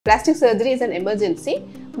Plastic surgery is an emergency,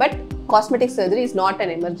 but cosmetic surgery is not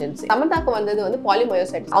an emergency. சமந்தாக்கு வந்தது வந்து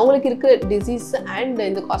polymyositis. அவங்களுக்கு இருக்கிற disease and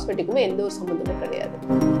இந்த காஸ்மெட்டிக்குமே எந்த ஒரு சம்பந்தமும் கிடையாது.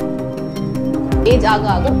 ஏஜ்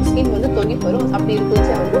ஆக ஸ்கின் வந்து தொங்கி வரும். அப்படி இருக்கிறச்ச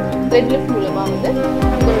வந்து த்ரெட் லிஃப்ட் மூலமா வந்து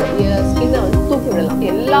உங்களுடைய ஸ்கின்னை வந்து தூக்கி விடலாம்.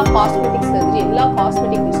 எல்லா காஸ்மெட்டிக் சர்ஜரி, எல்லா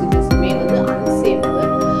காஸ்மெட்டிக் ப்ரொசீஜர்ஸுமே வந்து அன்சேஃப்,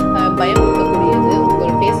 பயமுறுத்தக்கூடியது,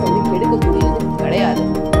 உங்களோட ஃபேஸ் வந்து கெடுக்கக்கூடியது கிடையாது.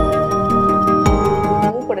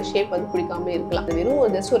 மூக்கோட ஷேப் வந்து பிடிக்காம இருக்கலாம். வெறும்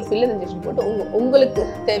ஜஸ்ட் ஒரு ஃபில்லர் இன்ஜெக்ஷன் போட்டு உங்களுக்கு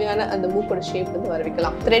தேவையான அந்த மூக்கோட ஷேப் வந்து வர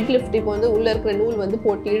வைக்கலாம். த்ரெட் லிஃப்ட் இப்போ வந்து உள்ள இருக்கிற நூல் வந்து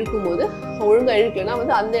போட்டு இழுக்கும் போது ஒழுங்கா இழுக்கலன்னா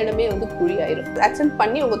வந்து அந்த இடமே வந்து குழி ஆயிரும். ஆக்சென்ட்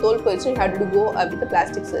பண்ணி உங்க தோல் போயிடுச்சு, had to go with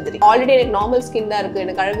plastic surgery. Already எனக்கு நார்மல் ஸ்கின் தான் இருக்கு,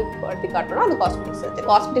 எனக்கு அழகு படுத்தி காட்டணும், அது காஸ்மெட்டிக் சர்ஜரி.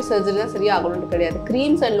 காஸ்மெட்டிக் சர்ஜரி தான் சரியா ஆகணும்னு கிடையாது.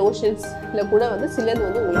 கிரீம்ஸ் அண்ட் லோஷன்ஸ்ல கூட வந்து சிலது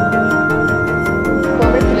வந்து உங்களுக்கு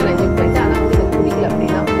இன்ஜெக்ட் பண்ணிட்டு ஆனால் வந்து எனக்கு பிடிக்கல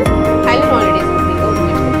அப்படின்னா வந்து ஹைலூரானிடேஸ்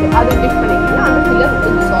அதை டிப் பண்ணிங்கன்னா அந்த ஃபில்லர் வந்து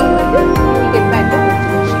டிசால்வ் ஆகிட்டு யூ கெட் பேக் டு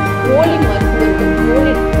போலி மருத்துவருக்கு,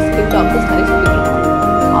 போலி ஸ்கின் டாக்டர்ஸ் நிறைய சொல்லிக்கலாம்.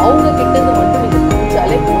 அவங்க கிட்டது மட்டும் நீங்கள்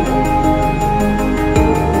பிடிச்சாலே போதும்.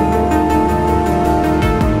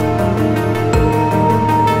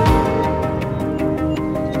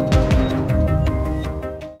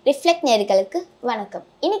 ரிஃப்ளெக்ட் நேயர்களுக்கு வணக்கம்.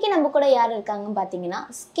 இன்னைக்கு நம்ம கூட யார் இருக்காங்கன்னு பார்த்தீங்கன்னா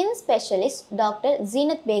skin specialist doctor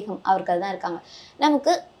Zeenat Begum அவர்கள் தான் இருக்காங்க.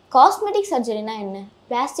 நமக்கு காஸ்மெட்டிக் சர்ஜரினா என்ன,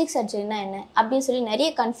 பிளாஸ்டிக் சர்ஜரினா என்ன அப்படின்னு சொல்லி நிறைய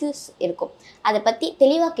கன்ஃபியூஸ் இருக்கும். அதை பற்றி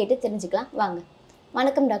தெளிவாக கேட்டு தெரிஞ்சுக்கலாம் வாங்க.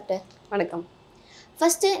 வணக்கம் டாக்டர். வணக்கம்.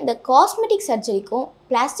 ஃபஸ்ட்டு இந்த காஸ்மெட்டிக் சர்ஜரிக்கும்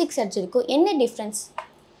பிளாஸ்டிக் சர்ஜரிக்கும் என்ன டிஃப்ரென்ஸ்?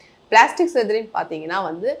 பிளாஸ்டிக் சர்ஜரின்னு பார்த்தீங்கன்னா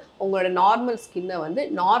வந்து உங்களோட நார்மல் ஸ்கின்னை வந்து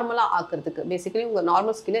நார்மலாக ஆக்குறதுக்கு, பேசிக்கலி உங்கள்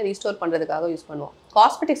நார்மல் ஸ்கின்னை ரீஸ்டோர் பண்ணுறதுக்காக யூஸ் பண்ணுவோம்.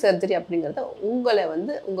 காஸ்மெட்டிக் சர்ஜரி அப்படிங்கிறத உங்களை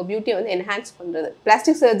வந்து உங்கள் பியூட்டியை வந்து என்ஹான்ஸ் பண்ணுறது.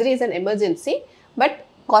 Plastic surgery is an emergency, but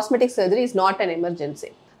cosmetic surgery is not an emergency.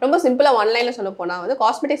 ரொம்ப சிம்பிளாக ஒன்லைனில் சொல்ல போனால் வந்து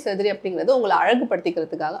காஸ்மெட்டிக் சர்ஜரி அப்படிங்கிறது உங்களை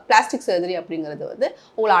அழகுபடுத்திக்கிறதுக்காக, பிளாஸ்டிக் சர்ஜரி அப்படிங்கிறது வந்து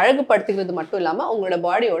உங்களை அழகுபடுத்திக்கிறது மட்டும் இல்லாமல் உங்களோட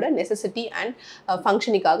பாடியோட நெசசிட்டி அண்ட்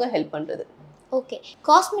ஃபங்க்ஷனிக்காக ஹெல்ப் பண்ணுறது. ஓகே,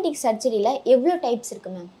 காஸ்மெட்டிக் சர்ஜரியில் எவ்வளோ டைப்ஸ்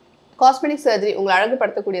இருக்குது மேம்? காஸ்மெட்டிக் சர்ஜரி உங்களை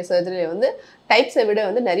அழகுபடுத்தக்கூடிய சர்ஜரியில் வந்து டைப்ஸை விட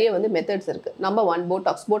வந்து நிறைய வந்து மெத்தட்ஸ் இருக்குது. Number 1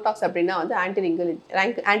 Botox. போட்டாக்ஸ் அப்படின்னா வந்து ஆன்டி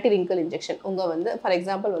ரிங்கிள் இன்ஜெக்ஷன். உங்கள் வந்து ஃபார்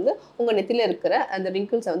எக்ஸாம்பிள் வந்து உங்கள் நெத்தியில் இருக்கிற அந்த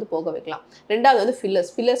ரிங்கிள்ஸை வந்து போக வைக்கலாம். ரெண்டாவது வந்து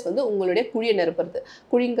ஃபில்லர்ஸ் வந்து உங்களுடைய குழியை நிரப்புறது.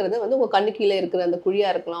 குழிங்கிறது வந்து உங்கள் கண்ணு கீழே இருக்கிற அந்த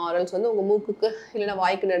குழியாக இருக்கலாம், ஆரல்ஸ் வந்து உங்கள் மூக்குக்கு இல்லைனா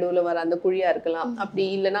வாய்க்கு நடுவில் வர அந்த குழியாக இருக்கலாம். அப்படி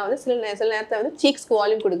இல்லைனா வந்து சில நேரத்தில் வந்து சீக்ஸ்க்கு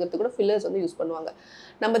வால்யூம் கொடுக்கறதுக்கு கூட ஃபில்லர்ஸ் வந்து யூஸ் பண்ணுவாங்க.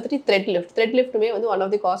 Number 3 thread lift. த்ரெட் லிஃப்ட்டுமே வந்து one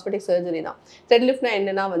of the cosmetic surgery தான். த்ரெட் லிஃப்ட்னா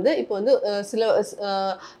என்னன்னா வந்து இப்போ வந்து சில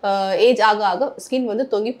ஏஜ் ஆக ஸ்கின் வந்து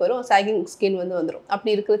தொங்கி போயிடும், சாகிங் ஸ்கின் வந்து வந்துடும்.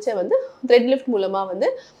 அப்படி இருக்கிறச்ச வந்து த்ரெட் லிஃப்ட் மூலமாக வந்து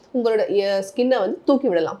உங்களோட ஸ்கின்னை வந்து தூக்கி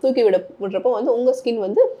விடுறப்போ வந்து உங்கள் ஸ்கின்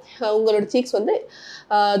வந்து உங்களோட சீக்ஸ் வந்து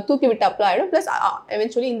தூக்கி விட்டு அப்ளை ஆகிடும். ப்ளஸ்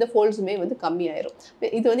எவென்ச்சுவலி இந்த ஃபோல்ட்ஸுமே வந்து கம்மியாயிடும்.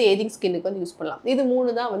 இது வந்து ஏஜிங் ஸ்கின்னுக்கு வந்து யூஸ் பண்ணலாம். இது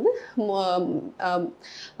 3 தான் வந்து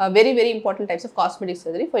very very important types of cosmetic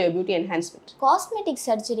surgery for your beauty enhancement. Cosmetic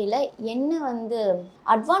சர்ஜரியில் என்ன வந்து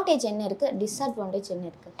அட்வான்டேஜ் என்ன இருக்குது, டிஸ்அட்வான்டேஜ் என்ன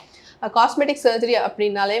இருக்குது? காஸ்மெட்டிக் சர்ஜரி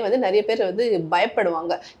அப்படின்னாலே வந்து நிறைய பேர் வந்து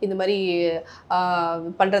பயப்படுவாங்க. இந்த மாதிரி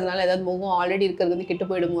பண்ணுறதுனால ஏதாவது முகம் ஆல்ரெடி இருக்கிறது வந்து கெட்டு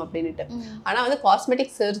போயிடுமோ அப்படின்ட்டு. ஆனால் வந்து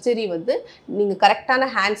காஸ்மெட்டிக் சர்ஜரி வந்து நீங்கள் கரெக்டான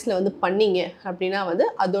ஹேண்ட்ஸில் வந்து பண்ணீங்க அப்படின்னா வந்து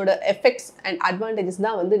அதோட எஃபெக்ட்ஸ் அண்ட் அட்வான்டேஜஸ்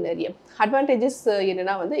தான் வந்து நிறைய. அட்வான்டேஜஸ்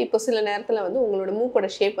என்னென்னா வந்து இப்போ சில நேரத்தில் வந்து உங்களோட மூக்கோட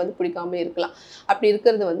ஷேப் வந்து பிடிக்காம இருக்கலாம். அப்படி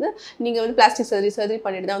இருக்கிறது வந்து நீங்கள் வந்து பிளாஸ்டிக் சர்ஜரி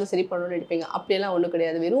பண்ணிட்டு தான் வந்து சரி பண்ணணும்னு நினைப்பீங்க. அப்படியெல்லாம் ஒன்றும்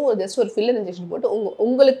கிடையாது. வெறும் ஜஸ்ட் ஒரு ஃபில்லர் இன்ஜெக்ஷன் போட்டு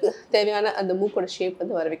உங்களுக்கு தேவையான அந்த மூக்கோட ஷேப்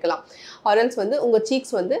வந்து வர வைக்கலாம். ஆரல்ஸ் வந்து உங்கள்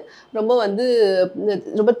சீக்ஸ் வந்து ரொம்ப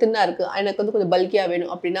தின்னாக இருக்குது, எனக்கு வந்து கொஞ்சம் பல்கியாக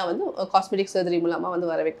வேணும் அப்படின்னா வந்து காஸ்மெட்டிக் சர்ஜரி மூலமாக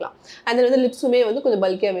வந்து வர வைக்கலாம். அண்ட் வந்து லிப்ஸுமே வந்து கொஞ்சம்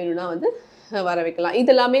பல்கியாக வேணும்னா வந்து வர வைக்கலாம்.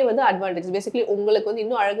 இதெல்லாமே வந்து அட்வான்டேஜ். பேசிக்கலி உங்களுக்கு வந்து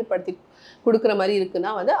இன்னும் அழகுபடுத்தி கொடுக்குற மாதிரி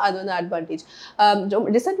இருக்குன்னா வந்து அது வந்து அட்வான்டேஜ்.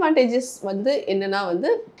 டிஸ்அட்வான்டேஜஸ் வந்து என்னென்னா வந்து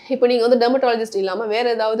இப்போ நீங்கள் வந்து டெர்மட்டாலஜிஸ்ட் இல்லாமல்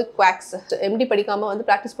வேறு ஏதாவது குவாக்ஸ் எம்டி படிக்காமல் வந்து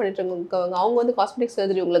ப்ராக்டிஸ் பண்ணிட்டு இருக்கவங்க அவங்க வந்து காஸ்மெட்டிக்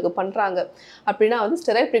சர்ஜரி உங்களுக்கு பண்ணுறாங்க அப்படின்னா வந்து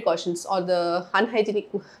ஸ்டெரைல் ப்ரிகாஷன்ஸ் ஆர் த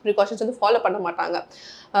அன்ஹைஜீனிக் ப்ரிகாஷன்ஸ் வந்து ஃபாலோ பண்ண மாட்டாங்க.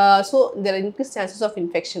 So there are increase chances of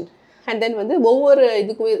infection. And then வந்து ஒவ்வொரு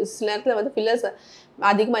இதுக்குமே சில நேரத்தில் வந்து ஃபில்லர்ஸ்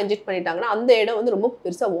அதிகமாக இன்ஜெக்ட் பண்ணிட்டாங்கன்னா அந்த இடம் வந்து ரொம்ப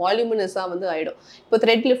பெருசாக வால்யூமினஸாக வந்து ஆகிடும். இப்போ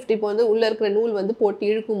த்ரெட் லிஃப்ட் இப்போ வந்து உள்ளே இருக்கிற நூல் வந்து போட்டு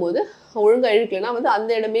இழுக்கும் போது ஒழுங்காக இழுக்கலைன்னா வந்து அந்த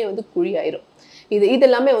இடமே வந்து குழி ஆயிடும்.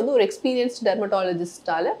 இதெல்லாமே வந்து ஒரு எக்ஸ்பீரியன்ஸ்ட்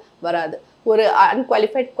டெர்மட்டாலஜிஸ்டால் வராது, ஒரு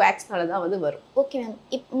அன்குவாலிஃபைட் குவாக்ஸ்னால தான் வந்து வரும். Okay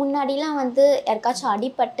ma'am. முன்னாடிலாம் வந்து யாருக்காச்சும்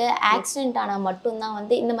அடிப்பட்டு ஆக்சிடென்ட் ஆனால் மட்டும்தான்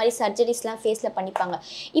வந்து இந்த மாதிரி சர்ஜரிஸ்லாம் ஃபேஸில் பண்ணிப்பாங்க.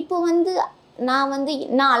 இப்போ வந்து நான் வந்து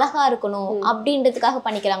நான் அழகா இருக்கணும் அப்படின்றதுக்காக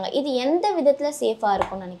பண்ணிக்கிறாங்க. இது எந்த விதத்துல சேஃபா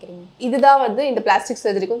இருக்கும்னு நினைக்கிறீங்க? இதுதான் வந்து இந்த பிளாஸ்டிக்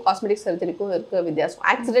சர்ஜரிக்கும் காஸ்மெட்டிக் சர்ஜரிக்கும் இருக்க வித்தியாசம்.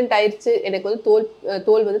 ஆக்சிடென்ட் ஆயிடுச்சு, எனக்கு வந்து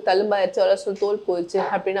தோல் வந்து தழும்பாயிருச்சு, அவ்வளோ தோல் போயிடுச்சு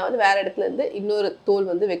அப்படின்னா வந்து வேற இடத்துல இருந்து இன்னொரு தோல்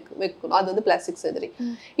வந்து வைக்கணும். அது வந்து பிளாஸ்டிக் சர்ஜரி.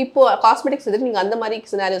 இப்போ காஸ்மெட்டிக் சர்ஜரி நீங்க அந்த மாதிரி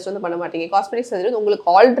சினாரியோஸ் வந்து பண்ண மாட்டீங்க. காஸ்மெட்டிக் சர்ஜரி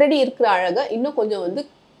உங்களுக்கு ஆல்ரெடி இருக்கிற அழகை இன்னும் கொஞ்சம் வந்து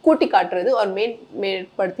கூட்டி காட்டுறது ஒரு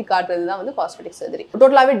மேம்படுத்தி காட்டுறது தான் வந்து காஸ்மெட்டிக் சர்ஜரி.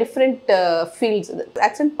 டோட்டலாகவே டிஃப்ரெண்ட் ஃபீல்ட்ஸ். இது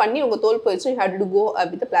ஆக்சிடென்ட் பண்ணி உங்கள் தோல் போயிடுச்சு, you have to go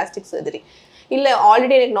with plastic surgery. இல்லை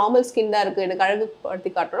ஆல்ரெடி எனக்கு நார்மல் ஸ்கின் தான் இருக்குது, எனக்கு அழகு படுத்தி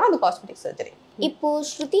காட்டணும், அது காஸ்மெட்டிக் சர்ஜரி. இப்போ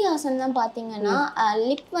ஸ்ருதி ஹாசன்லாம் பார்த்தீங்கன்னா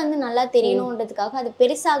லிப் வந்து நல்லா தெரியணுன்றதுக்காக அது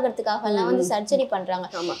பெருசாகிறதுக்காக எல்லாம் வந்து சர்ஜரி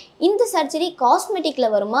பண்றாங்க. இந்த சர்ஜரி காஸ்மெட்டிக்ல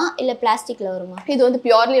வருமா இல்லை பிளாஸ்டிக்ல வருமா? இது வந்து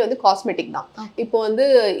பியூர்லி வந்து காஸ்மெட்டிக் தான். இப்போ வந்து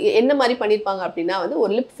என்ன மாதிரி பண்ணியிருப்பாங்க அப்படின்னா வந்து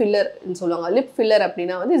ஒரு லிப் ஃபில்லர்னு சொல்லுவாங்க. லிப் ஃபில்லர்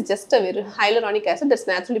அப்படின்னா வந்து இட்ஸ் ஜஸ்ட் அ வெறும் hyaluronic acid that's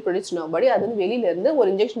naturally produced in our பாடி. அது வந்து வெளியில இருந்து ஒரு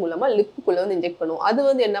இன்ஜெக்ஷன் மூலமா லிப்புக்குள்ள வந்து இன்ஜெக்ட் பண்ணுவோம். அது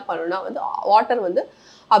வந்து என்ன பண்ணுன்னா வந்து வாட்டர் வந்து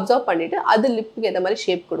அப்சர்வ் பண்ணிட்டு அது லிப்புக்கு ஏற்ற மாதிரி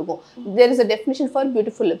ஷேப் கொடுக்கும். There is a definition for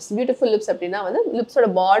beautiful lips. Beautiful lips அப்படின்னா வந்து லிப்ஸோட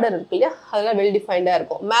பார்டர் இருக்கு இல்லையா, அதெல்லாம் வெல் டிஃபைண்டாக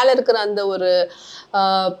இருக்கும். மேலே இருக்கிற அந்த ஒரு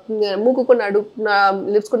மூக்குக்கும்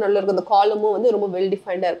லிப்ஸ்க்கும் நடுவில் இருக்கிற அந்த காலமும் வந்து ரொம்ப வெல்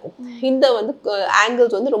டிஃபைண்டாக இருக்கும். இந்த வந்து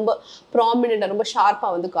ஆங்கிள்ஸ் வந்து ரொம்ப ப்ராமினெண்ட்டாக ரொம்ப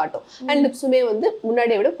ஷார்ப்பாக வந்து காட்டும். அண்ட் லிப்ஸுமே வந்து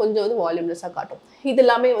முன்னாடியை விட கொஞ்சம் வந்து வால்யூம்லெஸ்ஸாக காட்டும். இது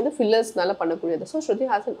எல்லாமே வந்து ஃபில்லர்ஸ்னால பண்ணக்கூடியது. ஸோ ஸ்ருதி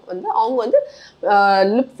ஹாசன் வந்து அவங்க வந்து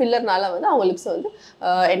லிப் ஃபில்லர்னால வந்து அவங்க லிப்ஸை வந்து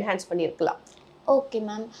என்ஹான்ஸ் பண்ணியிருக்கலாம். Okay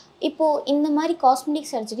ma'am. இப்போ இந்த மாதிரி காஸ்மெட்டிக்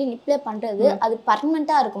சர்ஜரி லிப்ல பண்றது அது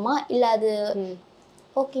பர்மனெண்டா இருக்குமா இல்ல அது?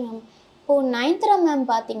 Okay ma'am. இப்போ நயன்தாரா மேம்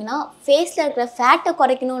பார்த்தீங்கன்னா ஃபேஸ்ல இருக்கிற ஃபேட்டை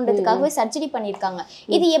குறைக்கணுன்றதுக்காகவே சர்ஜரி பண்ணியிருக்காங்க.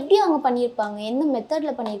 இது எப்படி அவங்க பண்ணியிருப்பாங்க? எந்த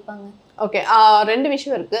மெத்தட்ல பண்ணியிருப்பாங்க? ஓகே, ரெண்டு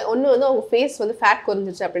விஷயம் இருக்குது. ஒன்று வந்து அவங்க ஃபேஸ் வந்து ஃபேட்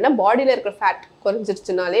குறைஞ்சிருச்சு அப்படின்னா பாடியில் இருக்கிற ஃபேட்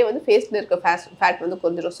குறைஞ்சிருச்சுனாலே வந்து ஃபேஸில் இருக்கிற ஃபேட் வந்து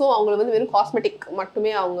குறைஞ்சிடும். ஸோ அவங்களுக்கு வந்து வெறும் காஸ்மெட்டிக்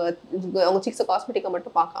மட்டுமே அவங்க சிக்ஸை காஸ்மெட்டிக்கை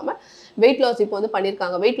மட்டும் பார்க்காம வெயிட் லாஸ் இப்போ வந்து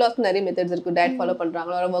பண்ணியிருக்காங்க. வெயிட் லாஸ்க்கு நிறைய மெத்தட்ஸ் இருக்குது. டயட் ஃபாலோ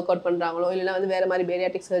பண்ணுறாங்களோ, ஒர்க் அவுட் பண்ணுறாங்களோ, இல்லைனா வந்து வேறு மாதிரி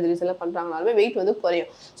பேரியாட்டிக் சர்ஜரிஸ் எல்லாம் பண்ணுறாங்கனாலுமே வெயிட் வந்து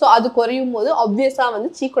குறையும். ஸோ அது குறையும் போது ஆப்வியஸாக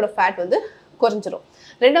வந்து சீக்கோட ஃபேட் வந்து குறைஞ்சிரும்.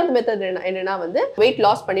 ரெண்டாவது மெத்தட் என்னன்னா வந்து வெயிட்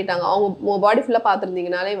லாஸ் பண்ணிட்டாங்க. அவங்க பாடி ஃபுல்லாக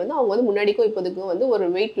பார்த்துருந்தீங்கனாலே வந்து அவங்க வந்து முன்னாடிக்கும் இப்போதுக்கும் வந்து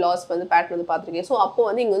ஒரு வெயிட் லாஸ் வந்து ஃபேட் வந்து பார்த்துருக்கீங்க. ஸோ அப்போ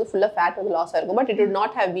வந்து இங்கே வந்து ஃபுல்லாக ஃபேட் வந்து லாஸ் ஆயிருக்கும். But it would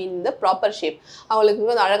not have been the proper shape. அவங்களுக்கு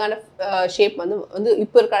வந்து அழகான ஷேப் வந்து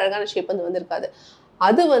இப்போ இருக்க அழகான ஷேப் வந்து இருக்காது.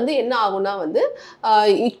 அது வந்து என்ன ஆகும்னா வந்து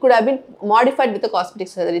it good have been modified with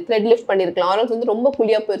cosmetic surgery. Thread lift பண்ணியிருக்கலாம். அவங்களுக்கு வந்து ரொம்ப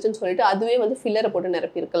குழியாக போயிடுச்சுன்னு சொல்லிட்டு அதுவே வந்து ஃபில்லரை போட்டு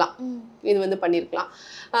நிரப்பியிருக்கலாம். இது வந்து பண்ணியிருக்கலாம்.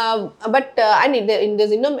 பட் அண்ட்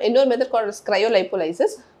இன்னொரு மெத்தட் கால்ட்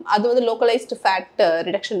கிரையோலைப்போலைசிஸ். அது வந்து லோக்கலைஸ்டு ஃபேட்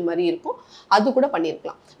ரிடக்ஷன் மாதிரி இருக்கும். அது கூட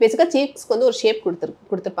பண்ணியிருக்கலாம். பேசிக்காக சீக்ஸ்க்கு வந்து ஒரு ஷேப்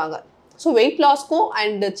கொடுத்துருப்பாங்க. ஸோ வெயிட் லாஸ்க்கும்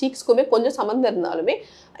அண்ட் சீக்ஸ்க்குமே கொஞ்சம் சம்மந்தம் இருந்தாலுமே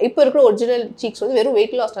இப்போ இருக்கிற ஒரிஜினல் சீக்ஸ் வந்து வெறும்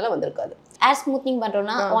வெயிட் லாஸ்னால வந்திருக்காது. ஏர் ஸ்மூத்திங்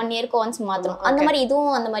பண்றோம்னா 1 இயர்க்கு ஒன்ஸ் மாத்துறோம். அந்த மாதிரி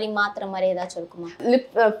இதுவும் அந்த மாதிரி மாத்துற மாதிரி ஏதாச்சும் இருக்குமா? லிப்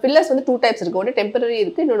ஃபில்லர்ஸ் வந்து 2 டைப்ஸ் இருக்கு. ஒன்று டெம்பரரி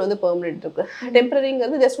இருக்கு, இன்னொன்று வந்து பெர்மனெண்ட் இருக்கு.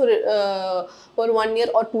 டெம்பரரிங்கிறது ஜஸ்ட் ஒரு 1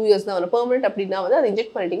 இயர் ஆர் 2 இயர்ஸ் தான் வரும். பெர்மனெண்ட் அப்படின்னா வந்து அதை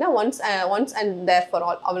இன்ஜெக்ட் பண்ணிட்டீங்கன்னா once and there for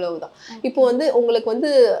all, அவ்வளவுதான். இப்போ வந்து உங்களுக்கு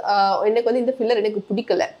வந்து எனக்கு வந்து இந்த ஃபில்லர் எனக்கு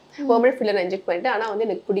பிடிக்கல, பெர்மனெண்ட் ஃபில்லர் இன்ஜெக்ட் பண்ணிட்டு ஆனால் வந்து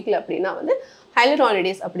எனக்கு பிடிக்கல அப்படின்னா வந்து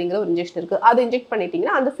ஹைலரானிடேஸ் அப்படிங்கிற ஒரு இன்ஜெக்ஷன் இருக்குது. அதை இன்ஜெக்ட்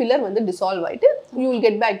பண்ணிட்டீங்கன்னா அந்த ஃபில்லர் வந்து டிசால்வ் ஆகிட்டு you will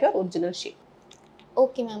get back your original shape.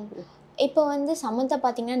 Okay ma'am. இப்போ வந்து சமந்தா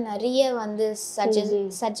பார்த்தீங்கன்னா நிறைய வந்து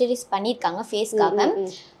சர்ஜரிஸ் பண்ணியிருக்காங்க ஃபேஸ்க்காக.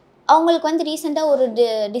 அவங்களுக்கு வந்து ரீசெண்டாக ஒரு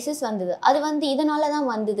டிசீஸ் வந்தது. அது வந்து இதனால தான்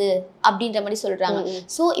வந்தது அப்படின்ற மாதிரி சொல்கிறாங்க.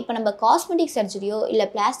 ஸோ இப்போ நம்ம காஸ்மெட்டிக் சர்ஜரியோ இல்லை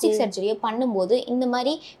பிளாஸ்டிக் சர்ஜரியோ பண்ணும்போது இந்த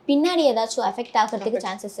மாதிரி பின்னாடி ஏதாச்சும் எஃபெக்ட் ஆகிறதுக்கு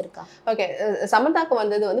சான்சஸ் இருக்கா? ஓகே, சமந்தாக்கு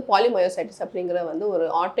வந்தது வந்து பாலிமயோசைட்டிஸ் அப்படிங்கிற வந்து ஒரு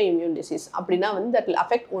ஆட்டோ இம்யூன் டிசீஸ். அப்படின்னா வந்து that will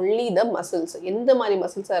affect only the muscles. எந்த மாதிரி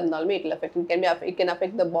மசில்ஸாக இருந்தாலுமே it will affect. It can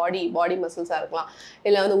affect the பாடி மசில்ஸாக இருக்கலாம்,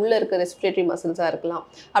 இல்லை வந்து உள்ளே இருக்க ரெஸ்பிரேட்டரி மசில்ஸாக இருக்கலாம்,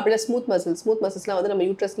 அப்படின்னா ஸ்மூத் மசில்ஸ்லாம் வந்து நம்ம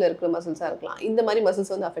யூட்ரஸில் இருக்கிற மசில்ஸாக இருக்கலாம். இந்த மாதிரி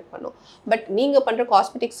மசில்ஸ் வந்து அஃபெக்ட் பண்ணும். பட் நீங்கள் பண்ணுற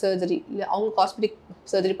காஸ்மெட்டிக் சர்ஜரி இல்லை அவங்க காஸ்மெட்டிக்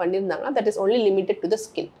சர்ஜரி பண்ணியிருந்தாங்கன்னா that is only limited to the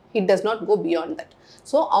skin. It does not go beyond that.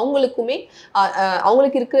 So அவங்களுக்குமே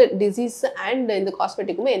அவங்களுக்கு இருக்கிற டிசீஸ் அண்ட் இந்த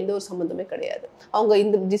காஸ்மெட்டிக்குமே எந்த ஒரு சம்மந்தமே கிடையாது. அவங்க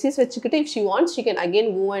இந்த டிசீஸ் வச்சுக்கிட்டு if she wants she can again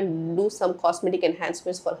go and two some cosmetic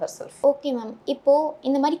enhancements for her self. Okay ma'am. இப்போது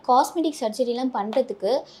இந்த மாதிரி காஸ்மெட்டிக் சர்ஜரிலாம்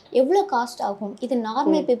பண்ணுறதுக்கு எவ்வளோ காஸ்ட் ஆகும்? இது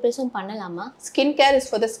நார்மல் பீப்புள்ஸும் பண்ணலாமா? Skin care is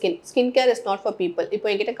for the skin care is not for people. இப்போ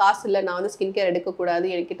என்கிட்ட காசு இல்லை, நான் வந்து ஸ்கின் கேர் எடுக்கக்கூடாது,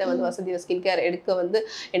 என்கிட்ட வந்து வசதியில் ஸ்கின் கேர் எடுக்க வந்து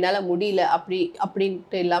என்னால் முடியல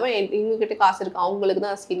அப்படின்ட்டு இல்லாமல் எங்ககிட்ட காசு இருக்குது அவங்களுக்கு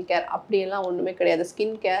தான் ஸ்கின் கேர் அப்படியெல்லாம் ஒன்றுமே கிடையாது.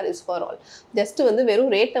 Skin care is for all. Just வந்து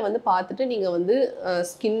வெறும் ரேட்டை வந்து பார்த்துட்டு நீங்கள் வந்து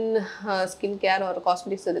ஸ்கின் கேர் ஒரு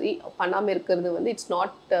காஸ்மெட்டிக் சர்ஜரி பண்ணாமல் இருக்கிறது வந்து இட்ஸ்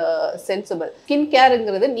நாட் சென்சிபிள். ஸ்கின்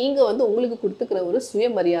கேருங்கிறது நீங்கள் வந்து உங்களுக்கு கொடுத்துக்கிற ஒரு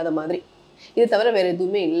சுயமரியாதை மாதிரி. இது தவிர வேறு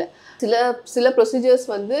எதுவுமே இல்லை. சில ப்ரொசீஜர்ஸ்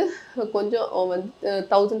வந்து கொஞ்சம் வந்து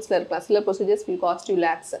thousandsல இருக்கலாம். சில procedures will cost you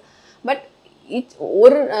lakhs. But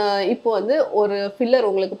ஒரு இப்போ வந்து ஒரு ஃபில்லர்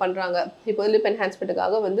உங்களுக்கு பண்ணுறாங்க, இப்போ லிப்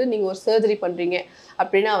என்ஹான்ஸ்மெண்ட்டுக்காக வந்து நீங்கள் ஒரு சர்ஜரி பண்ணுறீங்க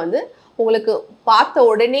அப்படின்னா வந்து உங்களுக்கு பார்த்த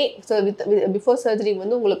உடனே பிஃபோர் சர்ஜரி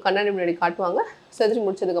வந்து உங்களுக்கு கண்ணாடி முன்னாடி காட்டுவாங்க, சர்ஜரி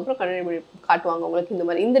முடிச்சதுக்கப்புறம் கண்ணாடி முன்னாடி காட்டுவாங்க உங்களுக்கு. இந்த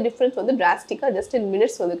மாதிரி இந்த டிஃப்ரென்ஸ் வந்து டிராஸ்டிக்காக ஜஸ்ட் இன்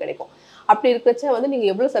மினிட்ஸ் வந்து கிடைக்கும். அப்படி இருக்கிறச்ச வந்து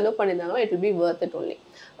நீங்கள் எவ்வளோ செலவு பண்ணியிருந்தாங்களோ it will be worth it only.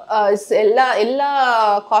 எல்லா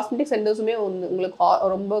காஸ்மெட்டிக் சென்டர்ஸுமே வந்து உங்களுக்கு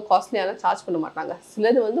ரொம்ப காஸ்ட்லியான சார்ஜ் பண்ண மாட்டாங்க.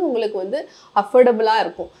 சிலது வந்து உங்களுக்கு வந்து அஃபோர்டபுளாக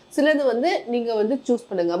இருக்கும், சிலது வந்து நீங்கள் வந்து சூஸ்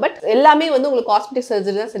பண்ணுங்க. பட் எல்லாமே வந்து உங்களுக்கு காஸ்மெட்டிக்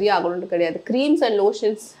சர்ஜரி தான் சரியாகணும்னு கிடையாது. க்ரீம்ஸ் அண்ட்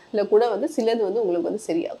லோஷன்ஸில் கூட வந்து சிலது வந்து உங்களுக்கு வந்து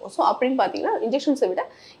சரியாகும். ஸோ அப்படின்னு பார்த்தீங்கன்னா இன்ஜெக்ஷன்ஸை விட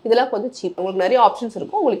இதெல்லாம் கொஞ்சம் சீப். உங்களுக்கு நிறைய ஆப்ஷன்ஸ்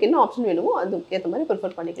இருக்கும், உங்களுக்கு என்ன ஆப்ஷன் வேணுமோ அதுக்கு ஏற்ற மாதிரி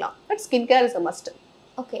ப்ரிஃபர் பண்ணிக்கலாம். But skin care is a must.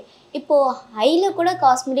 Okay, இப்போ ஹைல கூட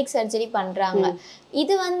காஸ்மெட்டிக் சர்ஜரி பண்றாங்க.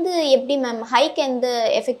 இது வந்து எப்படி மேம், ஹைக்கு எந்த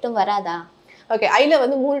எஃபெக்டும் வராதா? ஓகே, ஐயில்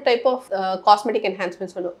வந்து 3 டைப் ஆஃப் காஸ்மெட்டிக்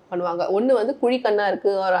என்ஹான்ஸ்மெண்ட்ஸ் பண்ணுவாங்க. ஒன்று வந்து குழிக்கண்ணா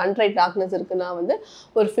இருக்குது, ஒரு அன்ரைட் டார்க்னஸ் இருக்குன்னா வந்து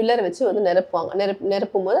ஒரு ஃபில்லர் வச்சு வந்து நிரப்புவாங்க.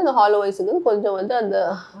 நிரப்பும் போது அந்த ஹாலோ ஐஸுக்கு கொஞ்சம் வந்து அந்த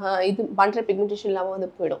இது பண்ணுற பிக்மெண்டேஷன் இல்லாமல்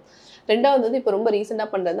வந்து போயிடும். ரெண்டாவது வந்து இப்போ ரொம்ப ரீசெண்டாக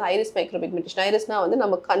பண்ணுறது ஐரிஸ் மைக்ரோ பிக்மெண்டேஷன். ஐரிஸ்னால் வந்து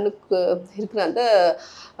நம்ம கண்ணுக்கு இருக்கிற அந்த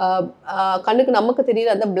கண்ணுக்கு நமக்கு தெரியுற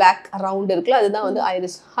அந்த பிளாக் ரவுண்ட் இருக்குல்ல, அதுதான் வந்து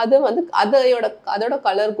ஐரிஸ். அது வந்து அதோட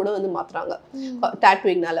கலர் கூட வந்து மாற்றுறாங்க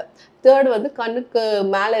டாட்டூயிங்னால. தேர்ட் வந்து கண்ணுக்கு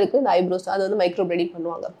மேலே இருக்குது இந்த ஐப்ரோஸ், அதை வந்து மைக்ரோ பிளேடிங்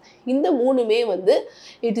பண்ணுவாங்க. இந்த 3மே வந்து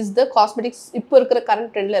இட் இஸ் த காஸ்மெட்டிக்ஸ், இப்போ இருக்கிற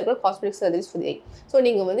கரண்ட் ட்ரெண்டில் இருக்கிற cosmetic surgeries for the I. So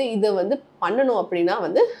நீங்கள் வந்து இதை வந்து பண்ணணும் அப்படின்னா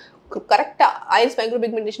வந்து கரெக்டாக ஐரிஸ் மைக்ரோ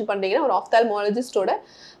பிக்மெண்டேஷன் பண்ணுறீங்கன்னா ஒரு ஆப்தால்மாலஜிஸ்டோட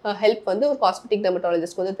ஹெல்ப் வந்து ஒரு காஸ்மெட்டிக்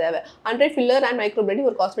டெர்மட்டாலஜிஸ்ட் வந்து தேவை. அன்ரைட் ஃபில்லர் அண்ட் மைக்ரோ பிளேடிங்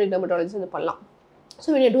ஒரு காஸ்மெட்டிக் டெர்மட்டாலஜிஸ்ட் வந்து பண்ணலாம். So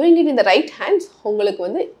when you're doing it in the right hands உங்களுக்கு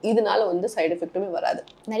வந்து இதனால வந்து சைடு எஃபெக்ட்டுமே வராது.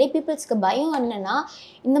 நிறைய பீப்புள்ஸ்க்கு பயம் என்னன்னா,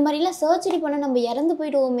 இந்த மாதிரிலாம் சர்ஜரி பண்ண நம்ம இறந்து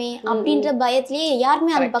போயிடுவோமே அப்படின்ற பயத்திலேயே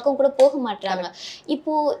யாருமே அந்த பக்கம் கூட போக மாட்டாங்க.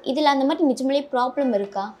 இப்போ இதில் அந்த மாதிரி நிஜமாலே ப்ராப்ளம்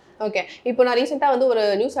இருக்கா? ஓகே, இப்போ நான் ரீசெண்டாக வந்து ஒரு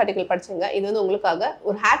நியூஸ் ஆர்டிக்கல் படிச்சேங்க. இது வந்து உங்களுக்காக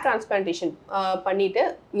ஒரு ஹேர் டிரான்ஸ்பிளான்டேஷன் பண்ணிட்டு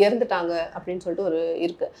இறந்துட்டாங்க அப்படின்னு சொல்லிட்டு ஒரு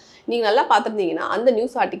இருக்கு. நீங்கள் நல்லா பார்த்துருந்தீங்கன்னா அந்த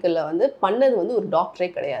நியூஸ் ஆர்டிக்கலில் வந்து பண்ணது வந்து ஒரு டாக்டரே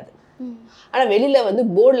கிடையாது. ஆனால் வெளியில் வந்து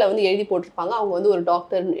போர்டில் வந்து எழுதி போட்டிருப்பாங்க, அவங்க வந்து ஒரு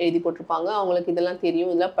டாக்டர் எழுதி போட்டிருப்பாங்க, அவங்களுக்கு இதெல்லாம் தெரியும்,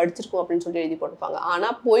 இதெல்லாம் படிச்சிருக்கோம் அப்படின்னு சொல்லிட்டு எழுதி போட்டிருப்பாங்க.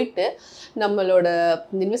 ஆனால் போயிட்டு நம்மளோட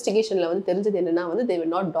இன்வெஸ்டிகேஷனில் வந்து தெரிஞ்சது என்னென்னா வந்து they were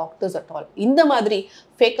not doctors at all. இந்த மாதிரி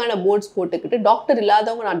ஃபேக்கான போர்ட்ஸ் போட்டுக்கிட்டு டாக்டர்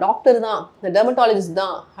இல்லாதவங்க நான் டாக்டர் தான், இந்த டெர்மட்டாலஜிஸ்ட்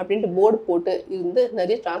தான் அப்படின்ட்டு போர்டு போட்டு இருந்து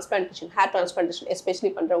நிறைய டிரான்ஸ்பிளான்டேஷன், ஹேர் டிரான்ஸ்பிளான்டேஷன்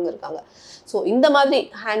எஸ்பெஷலி பண்ணுறவங்க இருக்காங்க. ஸோ இந்த மாதிரி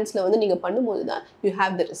ஹேண்ட்ஸில் வந்து நீங்கள் பண்ணும்போது தான் யூ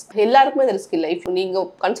ஹேவ் த ரிஸ்க். எல்லாருக்குமே அந்த ரிஸ்க் இல்லை. இப்போ நீங்கள்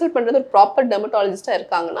கன்சல்ட் பண்ணுறது ஒரு ப்ராப்பர் டெர்மட்டாலஜிஸ்ட்டாக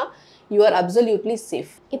இருக்காங்கன்னா you are absolutely safe.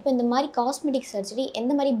 இப்போ இந்த மாதிரி காஸ்மெட்டிக் சர்ஜரி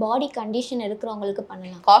எந்த மாதிரி பாடி கண்டிஷன் இருக்கிறவங்களுக்கு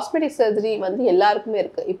பண்ணலாம்? காஸ்மெட்டிக் சர்ஜரி வந்து எல்லாருக்குமே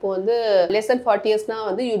இருக்குது. இப்போ வந்து less than 40 yearsனா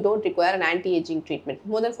வந்து you don't require an anti-aging treatment.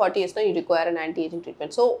 More than 40 yearsனா you require an anti-aging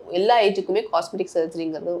treatment. So எல்லா ஏஜுக்குமே காஸ்மெட்டிக்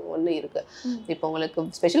சர்ஜரிங்கிறது ஒன்று இருக்குது. இப்போ உங்களுக்கு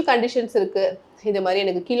ஸ்பெஷல் கண்டிஷன்ஸ் இருக்குது. இது மாதிரி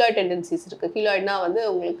எனக்கு கீலாய்ட் டெண்டன்சிஸ் இருக்குது. கீலாய்ட்னா வந்து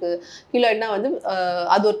உங்களுக்கு வந்து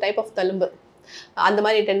அது ஒரு டைப் ஆஃப் தழும்பு, அந்த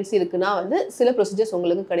மாதிரி டென்டன்சி இருக்குன்னா வந்து சில ப்ரொசீஜர்ஸ்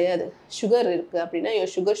உங்களுக்கு கிடையாது. சுகர் இருக்குது அப்படின்னா your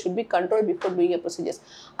sugar should be controlled before doing a procedures.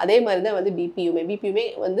 அதே மாதிரி தான் வந்து பிபியுமே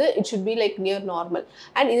வந்து it should be like near normal.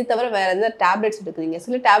 And இது தவிர வேறு எதாவது டேப்லெட்ஸ் எடுக்கிறீங்க,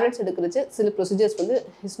 சில டேப்லெட்ஸ் எடுக்கிறச்சு சில ப்ரொசீஜர்ஸ் வந்து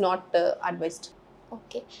இஸ் நாட் அட்வைஸ்ட்.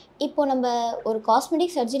 ஓகே, இப்போ நம்ம ஒரு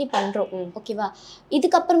காஸ்மெட்டிக் சர்ஜரி பண்ணுறோம், ஓகேவா?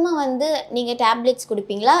 இதுக்கப்புறமா வந்து நீங்கள் டேப்லெட்ஸ்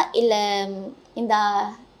கொடுப்பீங்களா இல்லை இந்த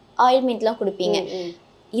ஆயில்மெண்ட்லாம் கொடுப்பீங்க?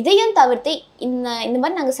 இதையும் தவிர்த்து இந்த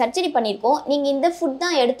மாதிரி நாங்கள் சர்ஜரி பண்ணியிருக்கோம், நீங்கள் இந்த ஃபுட்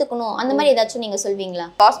தான் எடுத்துக்கணும், அந்த மாதிரி ஏதாச்சும் நீங்கள் சொல்வீங்களா?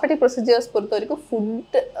 காஸ்மெட்டிக் ப்ரொசீஜர்ஸ் பொறுத்த வரைக்கும்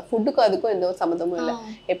ஃபுட்டுக்கும் அதுக்கும் எந்த ஒரு சம்மந்தமும் இல்லை.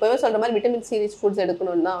 எப்போவே சொல்கிற மாதிரி விட்டமின் சி ரிச் ஃபுட்ஸ்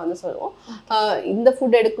எடுக்கணும்னு தான் வந்து சொல்லுவோம். இந்த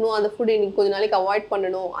ஃபுட் எடுக்கணும், அந்த ஃபுட் இன்னைக்கு கொஞ்சம் நாளைக்கு அவாய்ட்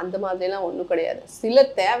பண்ணணும், அந்த மாதிரிலாம் ஒன்றும் கிடையாது. சில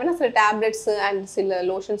தேவைன்னா சில டேப்லெட்ஸ் அண்ட் சில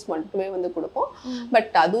லோஷன்ஸ் மட்டுமே வந்து கொடுப்போம்.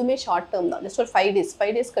 பட் அதுவுமே ஷார்ட் டேர்ம் தான், ஜஸ்ட் ஒரு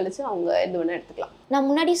 5 days கழிச்சு அவங்க எது வேணால் எடுத்துக்கலாம். நான்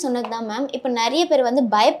முன்னாடி சொன்னது தான் மேம். இப்போ நிறைய பேர் வந்து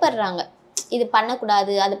பயப்படுறாங்க, இது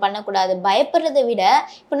பண்ணக்கூடாது அது பண்ணக்கூடாது. பயப்படுறதை விட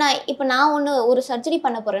இப்போ நான் ஒரு சர்ஜரி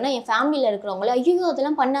பண்ண போகிறேன்னா என் ஃபேமிலியில் இருக்கிறவங்கள ஐயோ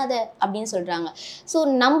அதெல்லாம் பண்ணாத அப்படின்னு சொல்கிறாங்க. ஸோ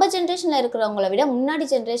நம்ம ஜென்ரேஷனில் இருக்கிறவங்கள விட முன்னாடி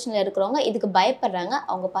ஜென்ரேஷனில் இருக்கிறவங்க இதுக்கு பயப்படுறாங்க,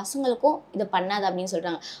 அவங்க பசங்களுக்கும் இதை பண்ணாத அப்படின்னு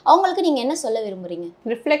சொல்கிறாங்க. அவங்களுக்கு நீங்கள் என்ன சொல்ல விரும்புகிறீங்க?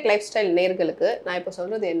 ரிஃப்ளெக்ட் லைஃப் ஸ்டைல் நேயர்களுக்கு நான் இப்போ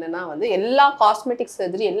சொல்கிறது என்னென்னா வந்து எல்லா காஸ்மெட்டிக்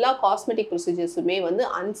சர்ஜரி, எல்லா காஸ்மெட்டிக் ப்ரொசீஜர்ஸுமே வந்து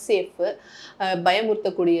அன்சேஃபு,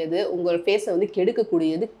 பயமுறுத்தக்கூடியது, உங்கள் ஃபேஸை வந்து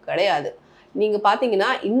கெடுக்கக்கூடியது கிடையாது. நீங்கள் பார்த்தீங்கன்னா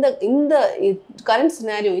இந்த கரண்ட்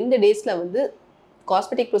சினாரியோ இந்த டேஸில் வந்து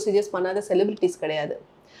காஸ்மெட்டிக் ப்ரொசீஜர்ஸ் பண்ணாத செலிபிரிட்டிஸ் கிடையாது.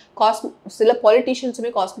 சில பாலிட்டிஷியன்ஸுமே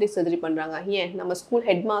காஸ்மெட்டிக் சர்ஜரி பண்ணுறாங்க. ஏன் நம்ம ஸ்கூல்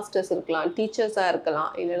ஹெட் மாஸ்டர்ஸ் இருக்கலாம், டீச்சர்ஸாக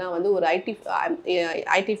இருக்கலாம், இல்லைனா வந்து ஒரு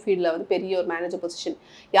ஐடி ஃபீல்டில் வந்து பெரிய ஒரு மேனேஜர் பொசிஷன்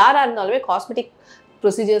யாராக இருந்தாலுமே காஸ்மெட்டிக்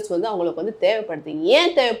ப்ரொசீஜர்ஸ் வந்து அவங்களுக்கு வந்து தேவைப்படுது.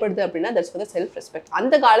 ஏன் தேவைப்படுது அப்படின்னா that's for the self respect.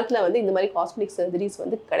 அந்த காலத்தில் வந்து இந்த மாதிரி காஸ்மெட்டிக் சர்ஜரிஸ்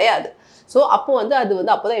வந்து கிடையாது. ஸோ அப்போ வந்து அது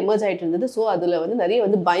வந்து அப்போ தான் எமர்ஜ் ஆகிட்டு இருந்தது. ஸோ அதில் வந்து நிறைய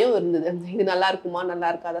வந்து பயம் இருந்தது, இது நல்லா இருக்குமா நல்லா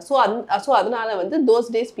இருக்காதா. ஸோ அதனால வந்து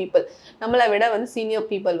தோஸ் டேஸ் பீப்புள், நம்மளை விட வந்து சீனியர்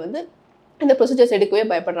பீப்புள் வந்து இந்த ப்ரொசீஜர்ஸ் எடுக்கவே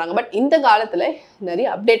பயப்படுறாங்க. பட் இந்த காலத்தில் நிறைய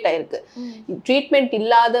அப்டேட் ஆயிருக்கு. ட்ரீட்மெண்ட்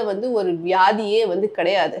இல்லாத வந்து ஒரு வியாதியே வந்து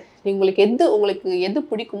கிடையாது. உங்களுக்கு எது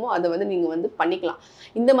பிடிக்குமோ அதை வந்து நீங்கள் வந்து பண்ணிக்கலாம்.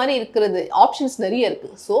 இந்த மாதிரி இருக்கிறது ஆப்ஷன்ஸ் நிறைய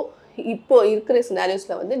இருக்குது. ஸோ இப்போ இருக்கிற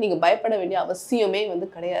சினாரியோஸில் வந்து நீங்கள் பயப்பட வேண்டிய அவசியமே வந்து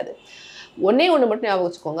கிடையாது. ஒன்றே ஒன்று மட்டும் ஞாபகம்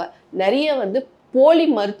வச்சுக்கோங்க, நிறைய வந்து போலி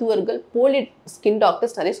மருத்துவர்கள், போலி ஸ்கின்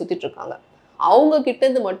டாக்டர்ஸ் நிறைய சுற்றிட்டு இருக்காங்க. அவங்க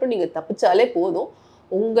கிட்டேருந்து மட்டும் நீங்கள் தப்பிச்சாலே போதும்,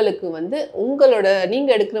 உங்களுக்கு வந்து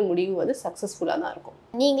நீங்கள் எடுக்கிற முடிவு வந்து சக்ஸஸ்ஃபுல்லாக தான் இருக்கும்.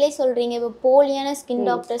 நீங்களே சொல்கிறீங்க இப்போ போலியான ஸ்கின்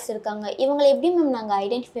டாக்டர்ஸ் இருக்காங்க, இவங்களை எப்படி மேம் நாங்கள்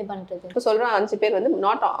ஐடென்டிஃபை பண்ணுறது? இப்போ சொல்கிற 5 பேர் வந்து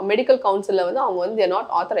நாட் மெடிக்கல் கவுன்சிலில் வந்து அவங்க வந்து தேர்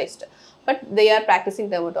not authorised, but they are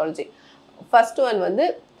practising dermatology. First one வந்து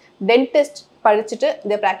டென்டிஸ்ட் படிச்சுட்டு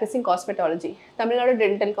தேர் practising cosmetology. Tamil Nadu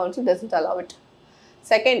dental council doesn't allow it.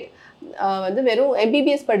 Second வந்து வெறும்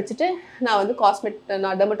எம்பிபிஎஸ் படிச்சுட்டு நான் வந்து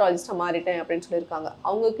நான் டெர்மட்டாலஜிஸ்டாக மாறிட்டேன் அப்படின்னு சொல்லியிருக்காங்க.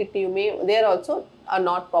 அவங்கக்கிட்டேயுமே தேர் also R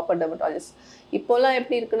not proper dermatologist. இப்போல்லாம்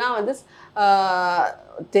எப்படி இருக்குன்னா வந்து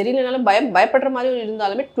தெரியலனாலும் பயப்படுற மாதிரி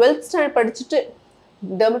இருந்தாலுமே 12th ஸ்டாண்டர்ட் படிச்சுட்டு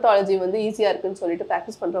டெர்மட்டாலஜி வந்து ஈஸியாக இருக்குன்னு சொல்லிட்டு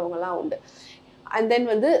ப்ராக்டிஸ் பண்ணுறவங்கலாம் உண்டு. அண்ட்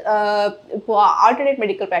தென் வந்து இப்போது ஆல்டர்னேட்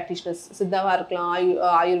மெடிக்கல் ப்ராக்டிஷனர்ஸ், சித்தாவாக இருக்கலாம்,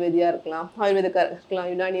 ஆயுர்வேதியாக இருக்கலாம், ஆயுர்வேதிக்காக இருக்கலாம்,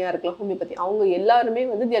 யுனானியாக இருக்கலாம், ஹோமியோபதி, அவங்க எல்லாருமே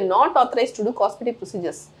வந்து they are not authorized to do cosmetic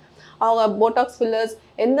procedures. அவங்க போட்டாக்ஸ், ஃபில்லர்ஸ்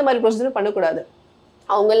எந்த மாதிரி ப்ரொசீஜரும் பண்ணக்கூடாது.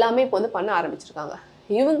 அவங்க எல்லாமே இப்போ வந்து பண்ண ஆரம்பிச்சிருக்காங்க.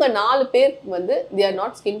 இவங்க 4 பேர் வந்து they are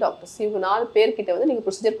not skin doctors. இவங்க 4 பேர்கிட்ட வந்து நீங்கள்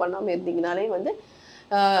ப்ரொசீஜர் பண்ணாமல் இருந்தீங்கனாலே வந்து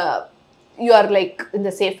you are like in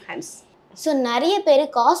the safe hands. So நிறைய பேர்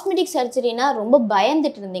காஸ்மெட்டிக் சர்ஜரினா ரொம்ப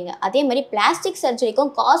பயந்துட்டு இருந்தீங்க. அதே மாதிரி பிளாஸ்டிக்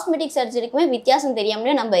சர்ஜரிக்கும் காஸ்மெட்டிக் சர்ஜரிக்குமே வித்தியாசம்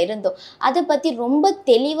தெரியாமலே நம்ம இருந்தோம். அதை பற்றி ரொம்ப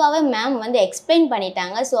தெளிவாகவே மேம் வந்து எக்ஸ்பிளைன்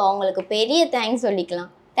பண்ணிட்டாங்க. ஸோ அவங்களுக்கு பெரிய தேங்க்ஸ்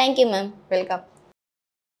சொல்லிக்கலாம். Thank you ma'am. வெல்கம்.